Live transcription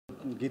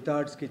గీతా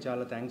ఆర్ట్స్కి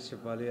చాలా థ్యాంక్స్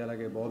చెప్పాలి.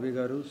 అలాగే బాబీ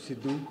గారు,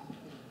 సిద్ధు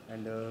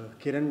అండ్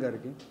కిరణ్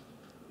గారికి.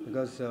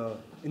 బికాస్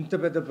ఇంత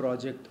పెద్ద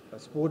ప్రాజెక్ట్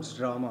స్పోర్ట్స్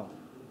డ్రామా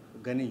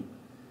గని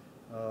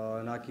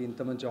నాకు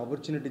ఇంత మంచి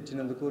ఆపర్చునిటీ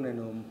ఇచ్చినందుకు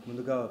నేను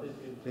ముందుగా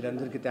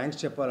వీళ్ళందరికీ థ్యాంక్స్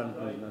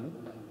చెప్పాలనుకుంటున్నాను.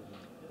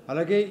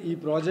 అలాగే ఈ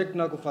ప్రాజెక్ట్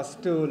నాకు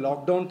ఫస్ట్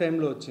లాక్డౌన్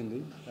టైంలో వచ్చింది.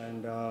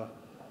 అండ్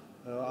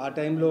ఆ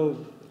టైంలో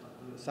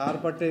సార్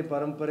పట్టే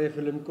పరంపరే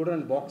ఫిలిం కూడా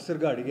నన్ను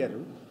బాక్సర్గా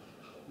అడిగారు.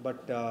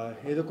 బట్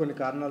ఏదో కొన్ని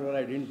కారణాల వల్ల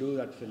I didn't do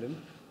that film.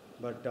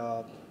 But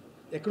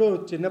ఎక్కడో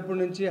చిన్నప్పటి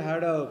నుంచి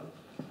had a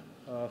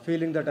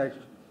feeling that I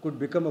could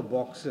become a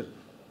boxer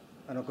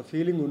అని ఒక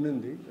ఫీలింగ్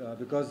ఉండింది.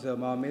 బికాజ్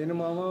మా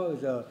మేనమామ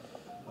ఇస్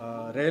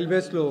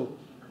రైల్వేస్లో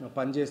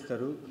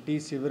పనిచేస్తారు, టి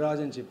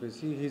శివరాజ్ అని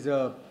చెప్పేసి. He's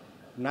a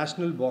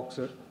national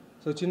boxer.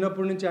 So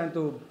చిన్నప్పటి నుంచి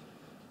ఆయనతో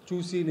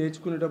చూసి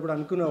నేర్చుకునేటప్పుడు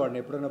అనుకునేవాడిని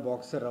ఎప్పుడైనా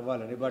బాక్సర్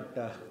అవ్వాలని. బట్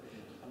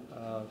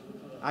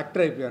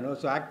యాక్టర్ అయిపోయాను.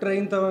 సో యాక్టర్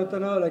అయిన తర్వాత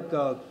లైక్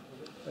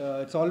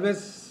ఇట్స్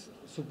ఆల్వేస్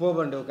సూపర్బ్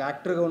అండి. ఒక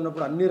యాక్టర్గా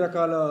ఉన్నప్పుడు అన్ని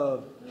రకాల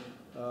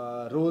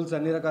రోల్స్,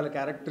 అన్ని రకాల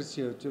క్యారెక్టర్స్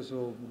చేయొచ్చు. సో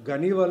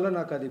గని వల్ల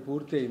నాకు అది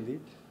పూర్తి అయింది.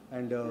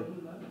 అండ్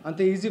అంత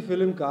ఈజీ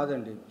ఫిలిం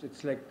కాదండి.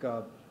 ఇట్స్ లైక్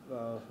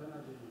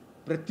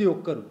ప్రతి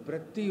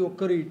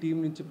ఒక్కరు ఈ టీం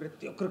నుంచి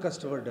ప్రతి ఒక్కరు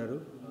కష్టపడ్డారు.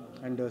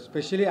 అండ్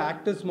స్పెషలీ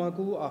యాక్టర్స్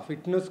మాకు ఆ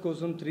ఫిట్నెస్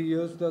కోసం 3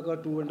 years దాకా,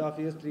 2.5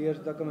 years 3 years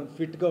దాకా మేము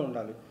ఫిట్గా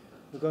ఉండాలి.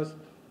 బికాస్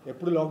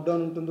ఎప్పుడు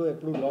లాక్డౌన్ ఉంటుందో,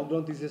 ఎప్పుడు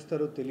లాక్డౌన్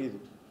తీసేస్తారో తెలియదు.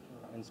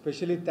 And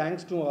specially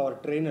thanks to our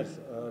trainers.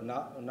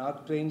 నాకు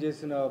ట్రైన్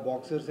చేసిన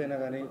బాక్సర్స్ అయినా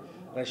కానీ,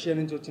 రష్యా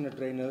నుంచి వచ్చిన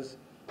ట్రైనర్స్,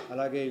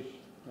 అలాగే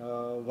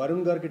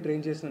వరుణ్ గారికి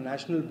ట్రైన్ చేసిన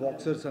నేషనల్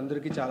బాక్సర్స్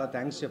అందరికీ చాలా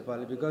థ్యాంక్స్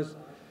చెప్పాలి. Because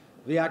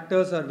we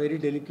actors are very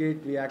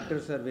delicate, we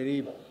actors are very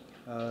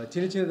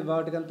చిన్న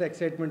వాటికంతా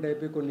ఎక్సైట్మెంట్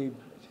అయిపోయి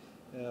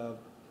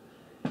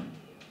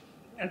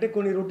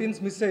కొన్ని రొటీన్స్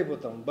మిస్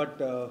అయిపోతాం.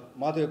 బట్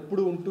మాతో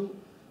ఎప్పుడు ఉంటూ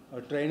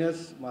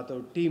ట్రైనర్స్, మాతో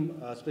టీమ్,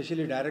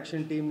 స్పెషల్లీ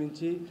డైరెక్షన్ టీం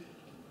నుంచి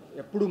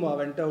ఎప్పుడు మా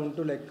వెంట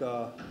ఉంటూ like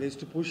does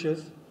to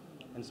pushers.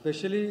 And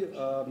specially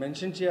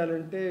mention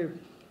చేయాలంటే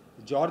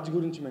జార్జ్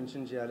గురించి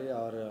మెన్షన్ చేయాలి,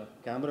 అవర్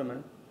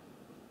కెమెరామెన్.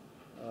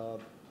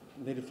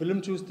 మీరు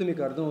ఫిల్మ్ చూస్తే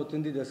మీకు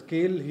అర్థమవుతుంది the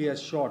scale he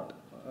Hess shot.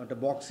 అంటే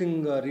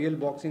బాక్సింగ్, రియల్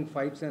బాక్సింగ్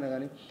ఫైట్స్ అయినా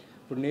కానీ,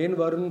 ఇప్పుడు నేను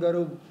వరుణ్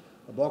గారు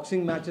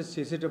బాక్సింగ్ మ్యాచెస్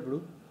చేసేటప్పుడు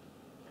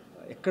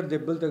ఎక్కడ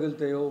దెబ్బలు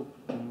తగులుతాయో,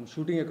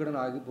 షూటింగ్ ఎక్కడైనా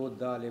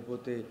ఆగిపోద్దా,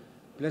 లేకపోతే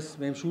ప్లస్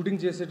మేము షూటింగ్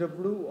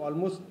చేసేటప్పుడు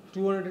ఆల్మోస్ట్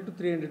 200 to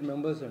 300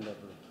 మెంబర్స్ అండి.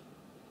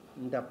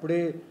 అంటే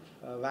అప్పుడే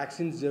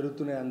వ్యాక్సిన్స్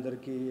జరుగుతున్నాయి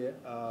అందరికీ.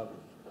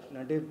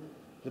 అంటే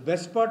the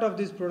best part of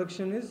this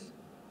production is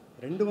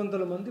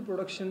 200 మంది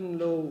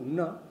ప్రొడక్షన్లో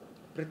ఉన్న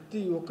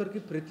ప్రతి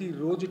ఒక్కరికి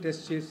ప్రతిరోజు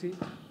టెస్ట్ చేసి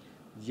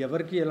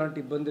ఎవరికి ఎలాంటి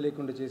ఇబ్బంది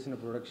లేకుండా చేసిన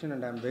production.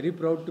 And I'm very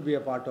proud to be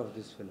a part of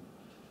this film.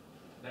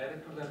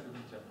 Director గారి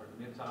గురించి చెప్పండి.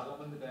 మీరు చాలా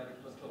మంది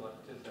డైరెక్టర్స్తో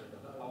వర్క్ చేశారు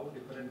కదా, హౌ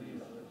డిఫరెంట్ ఈ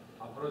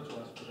approach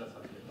was to the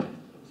subject?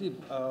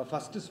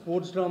 First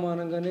sports drama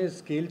అనగానే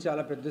స్కేల్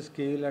చాలా పెద్ద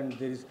scale and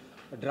there is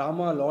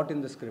drama lot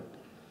in the script.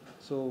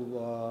 So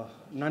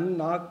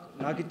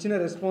నాకు ఇచ్చిన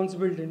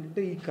రెస్పాన్సిబిలిటీ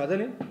ఏంటంటే ఈ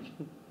కథని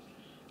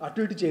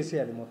అటు ఇటు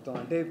చేసేయాలి మొత్తం.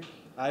 అంటే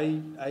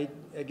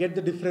I get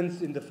the difference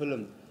in the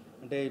film.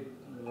 అంటే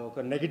ఒక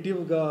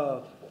నెగిటివ్గా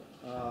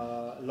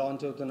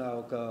లాంచ్ అవుతున్న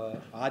ఒక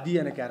ఆది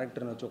అనే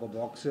క్యారెక్టర్ వచ్చి ఒక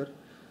బాక్సర్.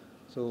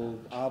 సో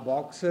ఆ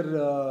బాక్సర్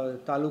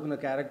తాలూకున్న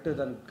క్యారెక్టర్,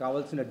 దానికి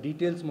కావాల్సిన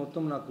డీటెయిల్స్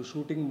మొత్తం నాకు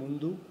షూటింగ్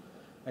ముందు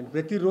అండ్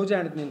ప్రతిరోజు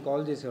ఆయనకు నేను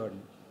కాల్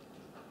చేసేవాడిని.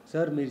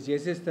 సార్ మీరు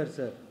చేసేస్తారు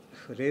సార్.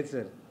 లేదు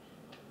sir,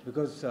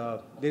 because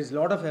there is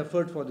lot of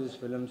effort for this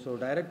film. So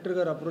director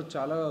గారు అప్రోచ్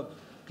చాలా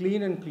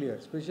clean and clear.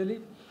 Especially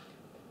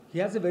he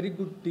has a very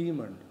good team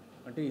and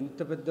అంటే ఇంత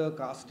పెద్ద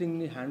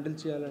కాస్టింగ్ని హ్యాండిల్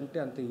చేయాలంటే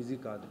అంత ఈజీ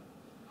కాదు.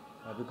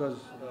 బికాజ్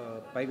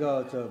పైగా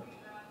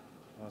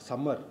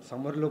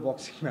సమ్మర్లో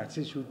బాక్సింగ్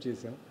మ్యాచెస్ షూట్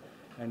చేసాం.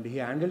 And he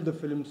handle the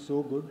film so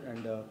good.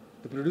 And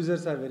the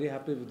producers are very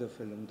happy with the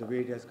film, the way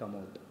it has come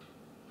out.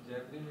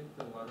 Journey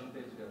with Varun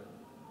Tej గారు.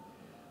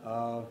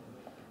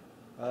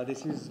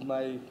 This is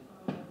my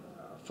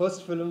first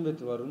film with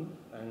Varun.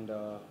 And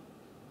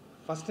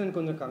first నేను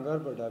కొంచెం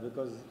కంగారు పడ్డా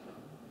because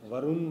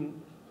Varun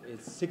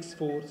is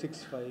 6'4",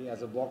 6'5".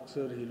 As a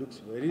boxer he looks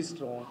very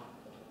strong.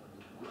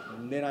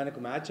 నేను ఆయనకు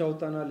match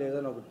అవుతానా లేదా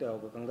అని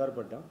ఒక కంగారు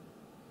పడ్డా.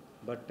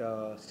 But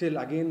still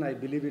again I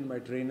believe in my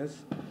trainers.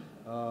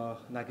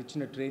 నాకు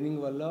ఇచ్చిన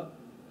ట్రైనింగ్ వల్ల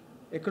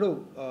ఎక్కడో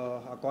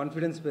ఆ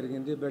కాన్ఫిడెన్స్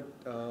పెరిగింది. బట్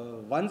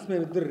వన్స్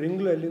మేమిద్దరు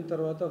రింగ్లో వెళ్ళిన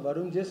తర్వాత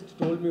Varun just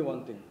told me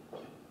one thing,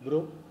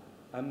 bro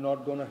I'm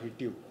not gonna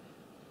hit you.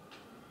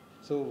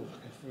 So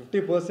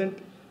 50%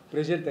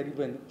 pressure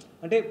తగ్గిపోయింది.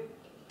 అంటే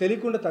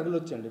తెలియకుండా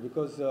తగలొచ్చండి,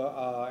 బికాజ్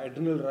ఆ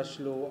అడ్రినల్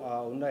రష్లో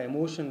ఉన్న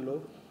ఎమోషన్లో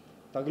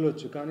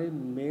తగలొచ్చు. కానీ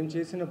మేము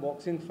చేసిన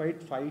బాక్సింగ్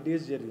ఫైట్ 5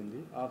 days జరిగింది.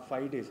 ఆ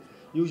 5 days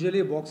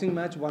usually boxing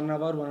match 1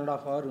 hour,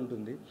 1.5 hour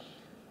ఉంటుంది.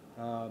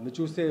 మీరు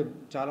చూస్తే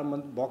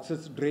చాలామంది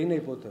బాక్సర్స్ డ్రైన్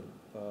అయిపోతారు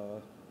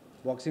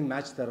బాక్సింగ్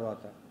మ్యాచ్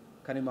తర్వాత.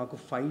 కానీ మాకు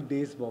 5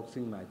 days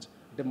బాక్సింగ్ మ్యాచ్.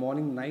 అంటే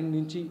మార్నింగ్ 9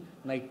 నుంచి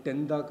నైట్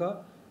 10 దాకా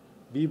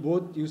we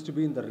both used to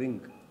be in the ring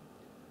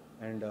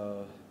and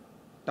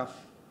tough.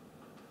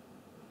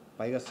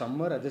 పైగా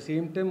summer at the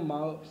same time మా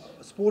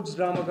స్పోర్ట్స్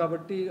డ్రామా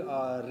కాబట్టి ఆ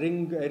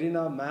రింగ్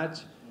ఎరీనా మ్యాచ్,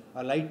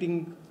 ఆ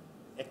లైటింగ్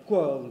ఎక్కువ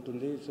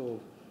ఉంటుంది. సో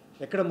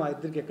ఎక్కడ మా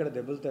ఇద్దరికి ఎక్కడ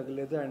దెబ్బలు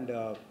తగలేదు. And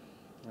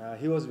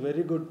he was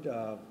very good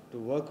to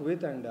work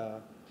with and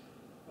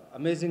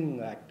amazing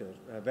actor,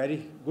 very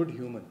good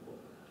human.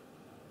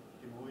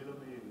 ఈ మూవీలో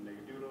మీ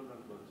నెగిటివ్ రోల్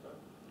అనుకోవచ్చా?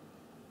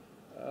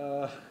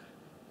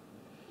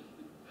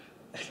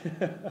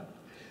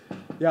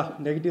 యా,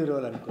 నెగిటివ్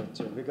రోల్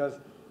అనుకోవచ్చు. Because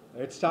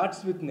it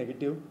starts with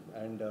negative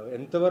and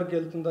ఎంతవరకు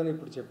వెళ్తుందో అని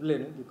ఇప్పుడు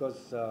చెప్పలేను.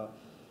 బికాస్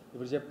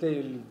ఇప్పుడు చెప్తే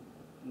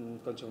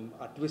కొంచెం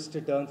ఆ ట్విస్ట్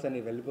టర్న్స్ అని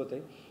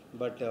వెళ్ళిపోతాయి.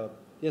 బట్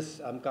ఎస్,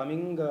 ఐఎమ్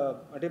కమింగ్,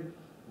 అంటే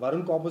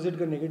వరుణ్కి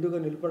ఆపోజిట్గా నెగిటివ్గా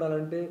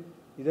నిలబడాలంటే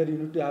either you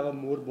need to have a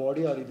more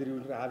body or either you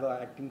need to have a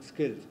acting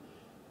skills.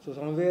 So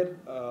somewhere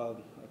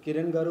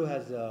Kiran గారు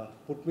has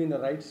put me in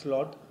a right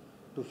slot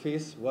to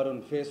face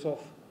Varun.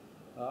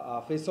 ఆ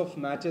face of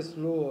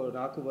మ్యాచెస్లో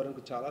నాకు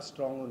వరుణ్కి చాలా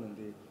strong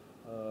ఉంది.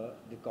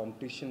 The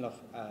competition of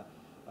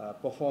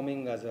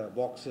performing as a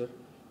boxer.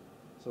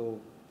 So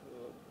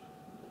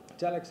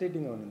చాలా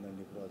ఎక్సైటింగ్గా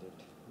ఉండిందండి ఈ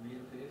project.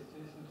 మీరు face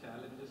చేసిన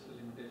ఛాలెంజెస్,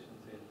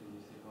 లిమిటేషన్స్ ఏంటి ఈ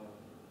సినిమా?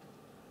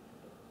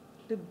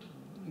 అంటే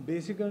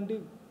బేసిక్గా అంటే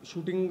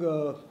షూటింగ్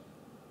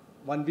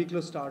 1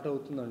 వీక్లో స్టార్ట్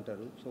అవుతుంది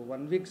అంటారు. సో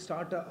 1 వీక్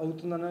స్టార్ట్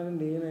అవుతుందని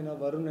నేనైనా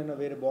వరుణ్ అయినా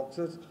వేరే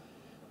బాక్సర్స్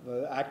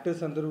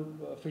యాక్టర్స్ అందరూ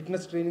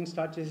fitness training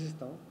start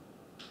చేసిస్తాం.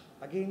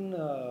 Again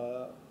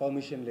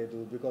permission లేదు,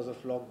 because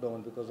of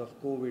lockdown, because of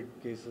Covid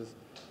cases.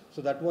 So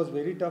that was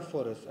very tough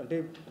for us. అంటే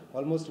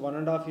ఆల్మోస్ట్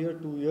 1.5 year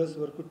 2 years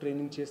వరకు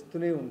ట్రైనింగ్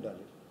చేస్తూనే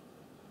ఉండాలి.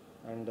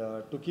 And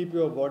to keep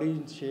your body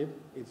in shape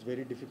it's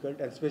very difficult.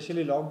 And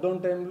specially lockdown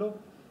టైంలో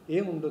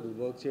ఏం ఉండదు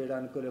work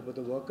చేయడానికో,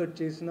 లేకపోతే work out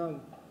చేసిన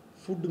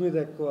ఫుడ్ మీద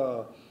ఎక్కువ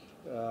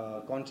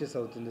కాన్షియస్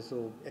అవుతుంది. సో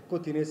ఎక్కువ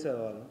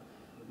తినేసేవాళ్ళం.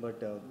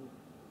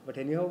 But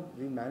anyhow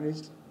we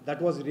managed.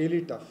 That was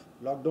really tough.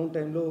 Lockdown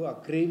టైంలో ఆ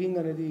క్రేవింగ్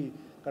అనేది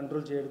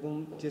కంట్రోల్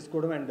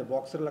చేసుకోవడం అండ్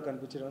బాక్సర్లా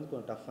కనిపించడం అనేది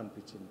కొంచెం టఫ్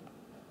అనిపించింది.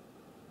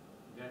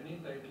 గనీ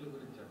టైటిల్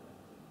గురించి చెప్పండి.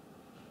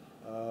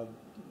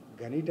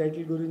 గనీ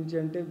టైటిల్ గురించి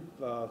అంటే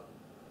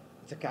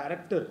it's a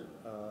character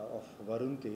of Varun Tej.